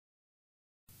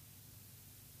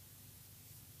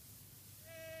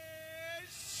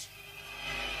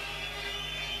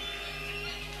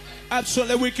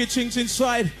Absolutely wicked things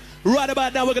inside. Right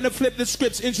about now, we're going to flip the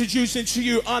scripts, introducing to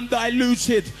you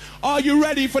Undiluted. Are you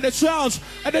ready for the sounds?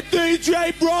 And the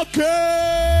DJ Brockie!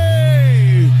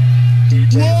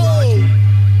 Whoa!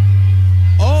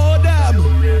 Oh, damn.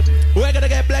 We're going to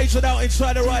get blazed out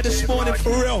inside the ride this morning,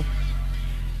 for real.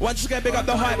 Once again, big up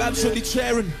the hype, absolutely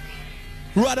tearing.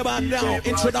 Right about now,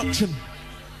 introduction.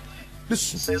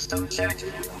 Listen. System check.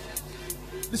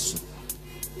 Listen.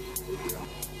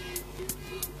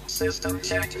 System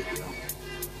check.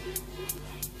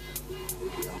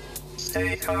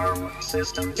 Stay calm.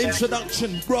 System check.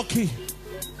 Introduction, Brockie.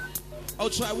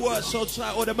 Outside words,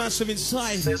 outside all the massive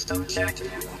inside. System check.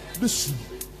 Listen.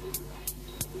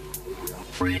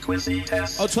 Frequency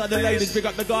test. Outside the ladies, big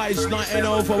up the guys, night and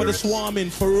over with the swarming,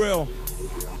 for real.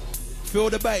 Feel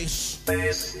the bass.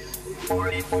 Bass.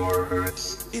 44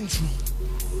 hertz. Intro.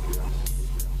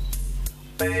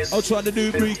 Bass. Outside the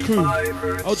Newbury crew.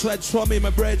 Outside Tommy, my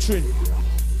brethren.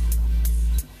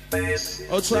 Bass.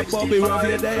 Outside Bobby, wherever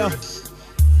you're there.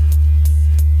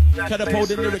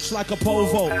 Catapulting lyrics like a pole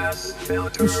vault.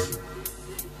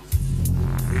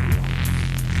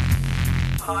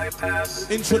 High pass.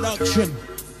 Introduction.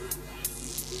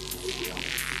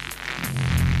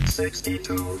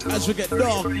 62 As we get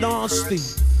dark, nasty.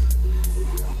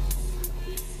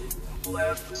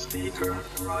 Left speaker,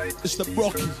 right. It's the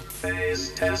Brockie.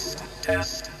 Phase test,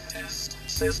 test, test.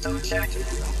 System check.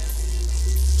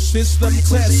 System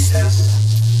Frequency test.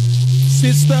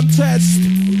 System test.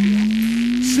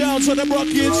 Sounds of the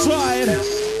Brockie inside.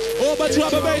 Oh, my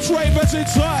drum and bass ravens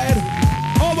inside.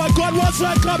 Oh my God, what's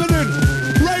that coming in?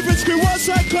 Ravens crew, what's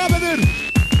that coming in?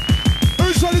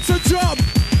 Who's ready to jump?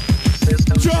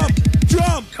 Jump,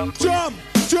 jump, jump,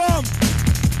 jump.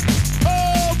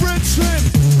 Oh,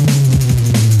 Richmond.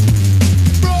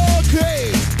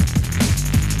 Brockie.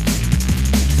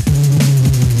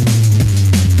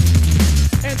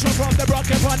 Intro from the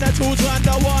Brockie on the 2 and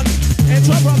the 1.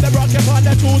 Intro from the Brockie on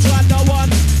the 2 and the 1.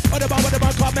 What the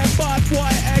man coming, bad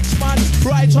boy, X-Man.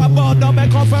 Right about now,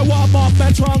 make up for warm off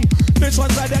my tongue. This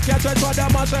one's like the catcher for the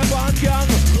massive and young.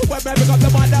 When me pick up the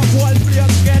man, that whole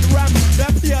place get rammed. The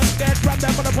place get rammed,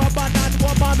 them for the pop man and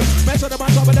woman. Make sure the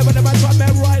man come and never try me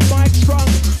right mic strong.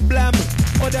 Blam,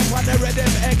 oh them on the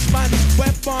rhythm X-Man.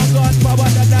 When man got power,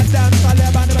 then that dance,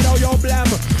 Taliban, never know your blam.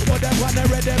 Oh them on the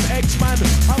rhythm X-Man.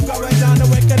 I'm going down the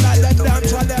wicked like them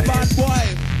dance, Taliban boy.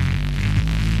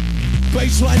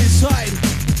 Baseline inside.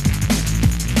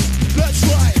 Let's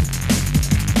ride.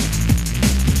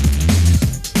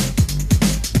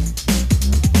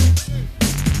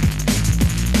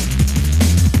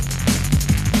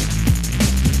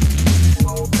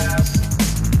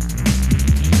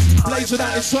 Blaze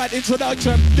that inside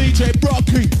introduction, DJ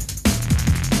Brockie.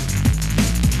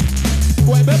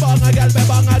 Boy, me bang a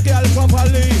girl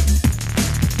properly.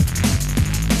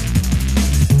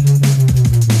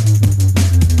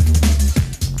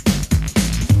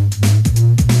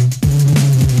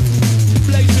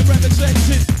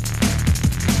 Representing,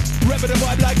 revving the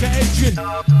vibe like an engine.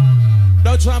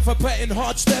 No time for petting,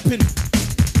 hard stepping.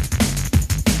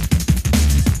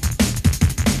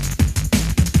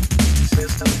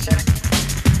 System check.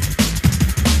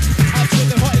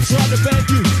 Absolutely hot inside the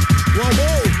venue. Whoa,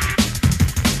 whoa.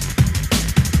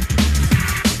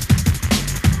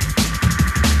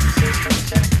 System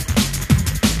check.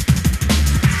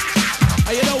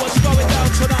 And you know what's going down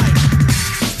tonight?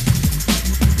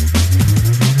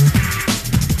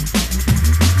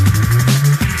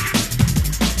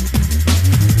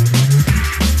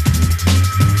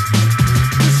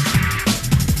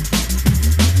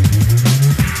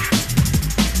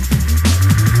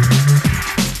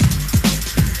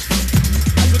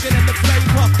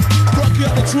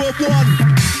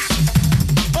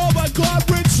 Oh my God,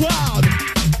 Rich Round.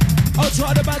 I'll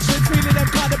try to match it, feeling them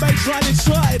kind of bass right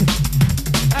inside.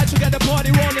 As we get the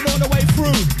party rolling all the way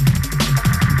through.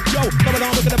 Yo, coming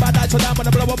on, looking about that, so I'm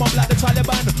gonna blow them up like the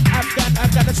Taliban.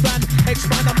 Afghanistan,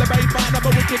 X-Man, I'm the babe man, I'm a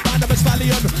wicked man, I'm a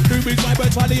stallion. Newbie's my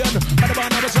battalion, but the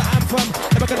band was an anthem.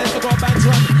 Never gonna let the go bands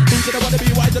run. Who did I wanna be,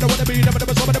 why did I wanna be, never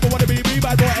wanna be, me,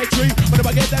 bad boy, X3.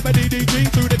 Whenever I get them a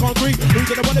DDG through the concrete. Who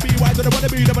did I wanna be, why did I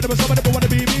wanna be, never wanna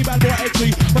be, me, bad boy,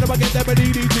 X3. Whenever I get them a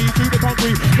DDG through the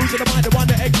concrete. Who's in the mind, the one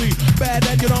that X3. Bad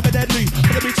and you know me deadly.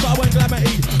 For the beach, power and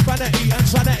glamour-y. Vanity and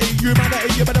sanity,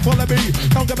 humanity, you better follow me.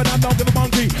 Don't give a damn, don't give a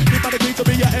monkey. Keep on the beat to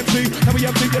be your MC. And we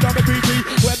MC, you know me PT.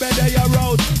 Where bed they are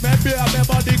road. Maybe I'm my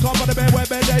body, come on the bed, where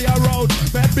bed they are road.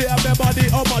 Maybe I'm my body,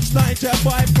 how much?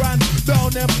 95 grand. Down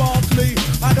in Barkley.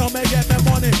 I don't make get my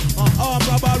money on armed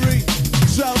robbery.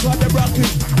 Sounds like the Brockie,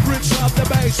 rich off the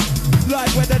bass.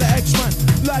 Live with the X-Man,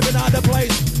 live in other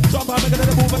place. Jump on, make a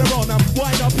little move of the road and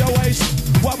wind up your waist.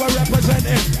 What we're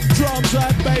representing, drums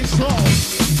and bass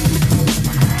drums.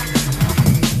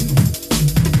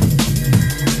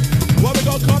 What we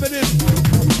got coming in?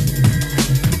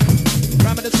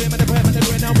 Ramming the same and the pam and the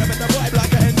green, now revving the vibe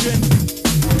like an engine.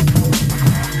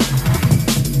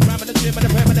 Ramming the same and the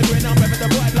pam and the green, now revving the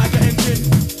vibe like an engine.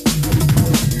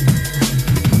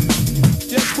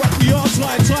 Yes, what we are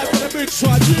time for the big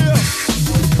side, yeah.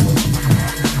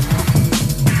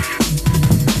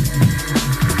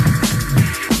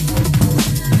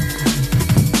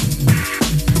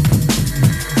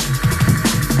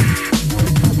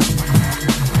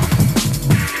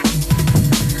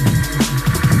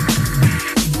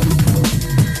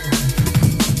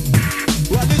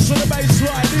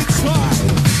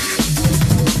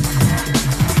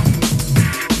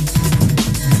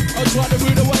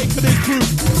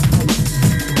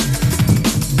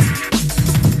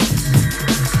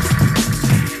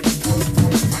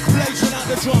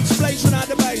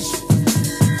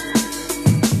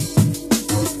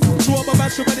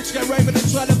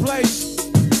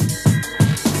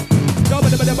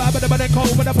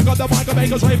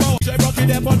 Brockie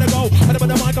there on the go. And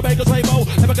the Mike Ek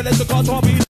EksMan, never gonna let the car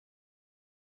top